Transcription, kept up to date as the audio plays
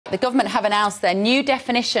the government have announced their new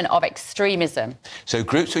definition of extremism. So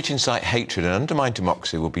groups which incite hatred and undermine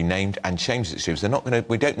democracy will be named and changed as extremists.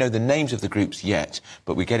 We don't know the names of the groups yet,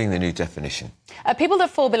 but we're getting the new definition. People that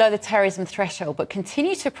fall below the terrorism threshold but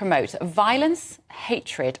continue to promote violence,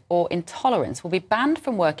 hatred or intolerance will be banned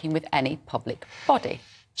from working with any public body.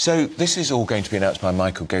 So this is all going to be announced by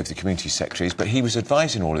Michael Gove, the Community Secretary, but he was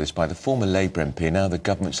advised in all of this by the former Labour MP, now the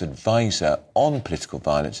government's advisor on political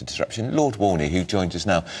violence and disruption, Lord Walney, who joins us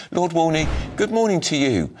now. Lord Walney, good morning to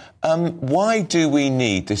you. Why do we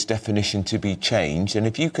need this definition to be changed? And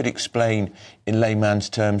if you could explain in layman's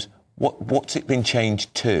terms, what's it been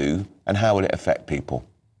changed to and how will it affect people?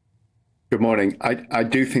 Good morning. I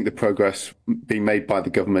do think the progress being made by the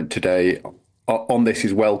government today on this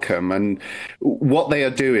is welcome, and what they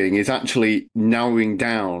are doing is actually narrowing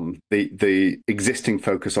down the existing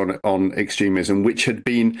focus on extremism, which had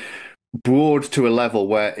been broad to a level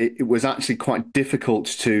where it was actually quite difficult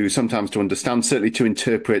sometimes to understand, certainly to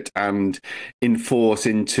interpret and enforce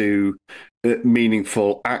into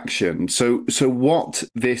meaningful action. So what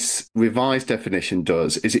this revised definition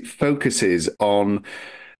does is it focuses on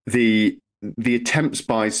the attempts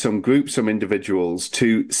by some groups, some individuals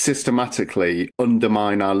to systematically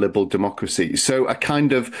undermine our liberal democracy. So a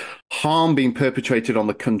kind of harm being perpetrated on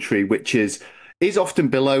the country, which is often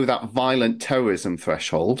below that violent terrorism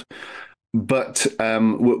threshold, but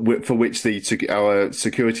for which our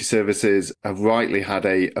security services have rightly had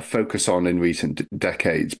a focus on in recent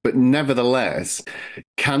decades, but nevertheless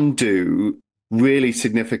can do really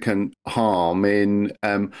significant harm in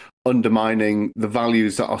undermining the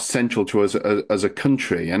values that are central to us as a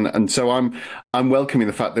country. And so I'm welcoming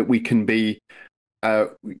the fact that we can be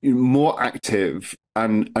more active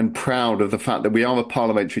and proud of the fact that we are a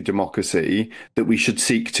parliamentary democracy, that we should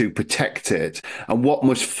seek to protect it. And what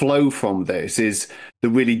must flow from this is the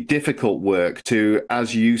really difficult work to,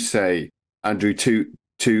 as you say, Andrew,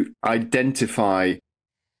 to identify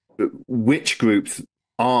which groups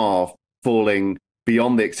are falling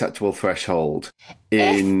beyond the acceptable threshold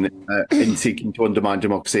in seeking to undermine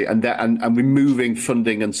democracy and removing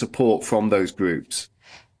funding and support from those groups.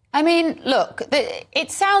 I mean, look,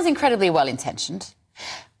 it sounds incredibly well-intentioned,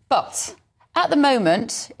 but at the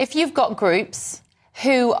moment, if you've got groups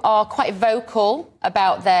who are quite vocal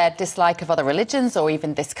about their dislike of other religions or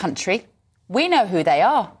even this country, we know who they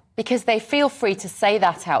are because they feel free to say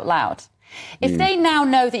that out loud. If they now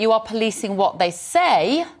know that you are policing what they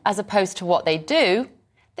say as opposed to what they do,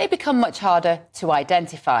 they become much harder to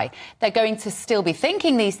identify. They're going to still be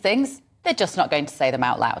thinking these things, they're just not going to say them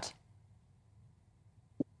out loud.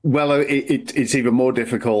 Well, it's even more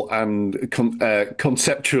difficult and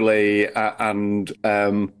conceptually and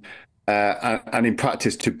in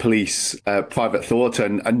practice to police private thought,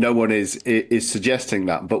 and no one is suggesting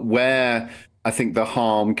that. But where I think the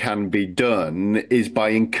harm can be done is by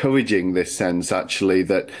encouraging this sense, actually,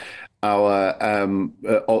 that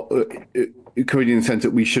encouraging the sense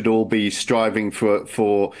that we should all be striving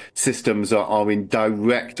for systems that are in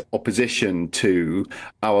direct opposition to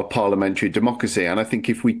our parliamentary democracy. And I think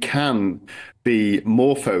if we can be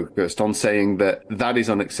more focused on saying that that is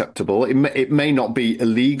unacceptable, it may not be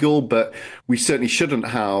illegal, but we certainly shouldn't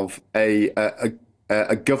have a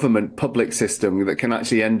government public system that can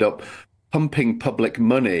actually end up pumping public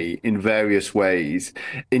money in various ways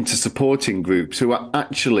into supporting groups who are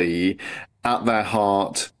actually, at their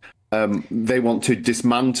heart, they want to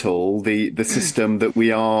dismantle the system that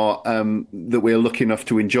we are lucky enough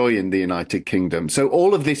to enjoy in the United Kingdom. So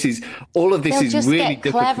all of this is really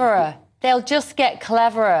difficult. Cleverer. They'll just get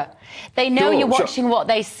cleverer. They know you're watching what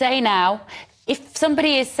they say now. If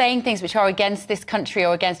somebody is saying things which are against this country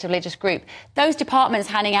or against a religious group, those departments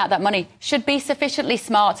handing out that money should be sufficiently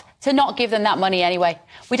smart to not give them that money anyway.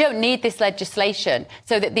 We don't need this legislation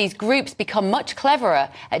so that these groups become much cleverer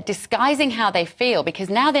at disguising how they feel,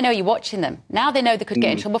 because now they know you're watching them. Now they know they could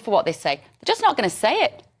get in trouble for what they say. They're just not going to say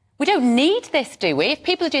it. We don't need this, do we? If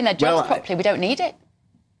people are doing their jobs properly, we don't need it.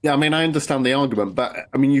 Yeah, I mean, I understand the argument, but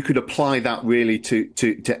I mean, you could apply that really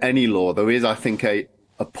to any law. There is, I think, a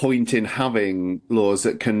point in having laws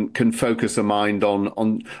that can focus the mind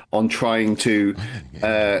on trying to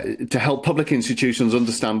help public institutions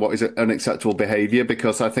understand what is unacceptable behaviour,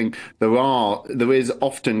 because I think there is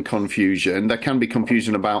often confusion. There can be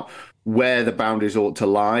confusion about where the boundaries ought to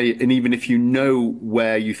lie, and even if you know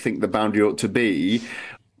where you think the boundary ought to be,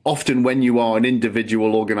 often when you are an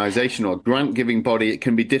individual organisation or grant-giving body, it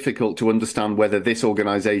can be difficult to understand whether this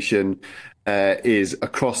organisation is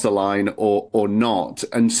across the line or not.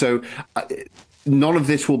 And so none of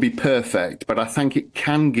this will be perfect, but I think it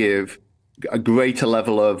can give a greater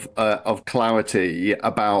level of clarity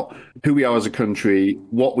about who we are as a country,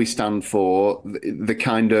 what we stand for, the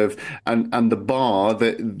kind of and the bar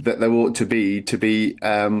that there ought to be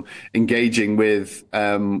engaging with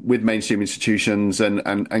mainstream institutions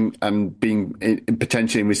and being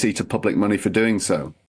potentially in receipt of public money for doing so.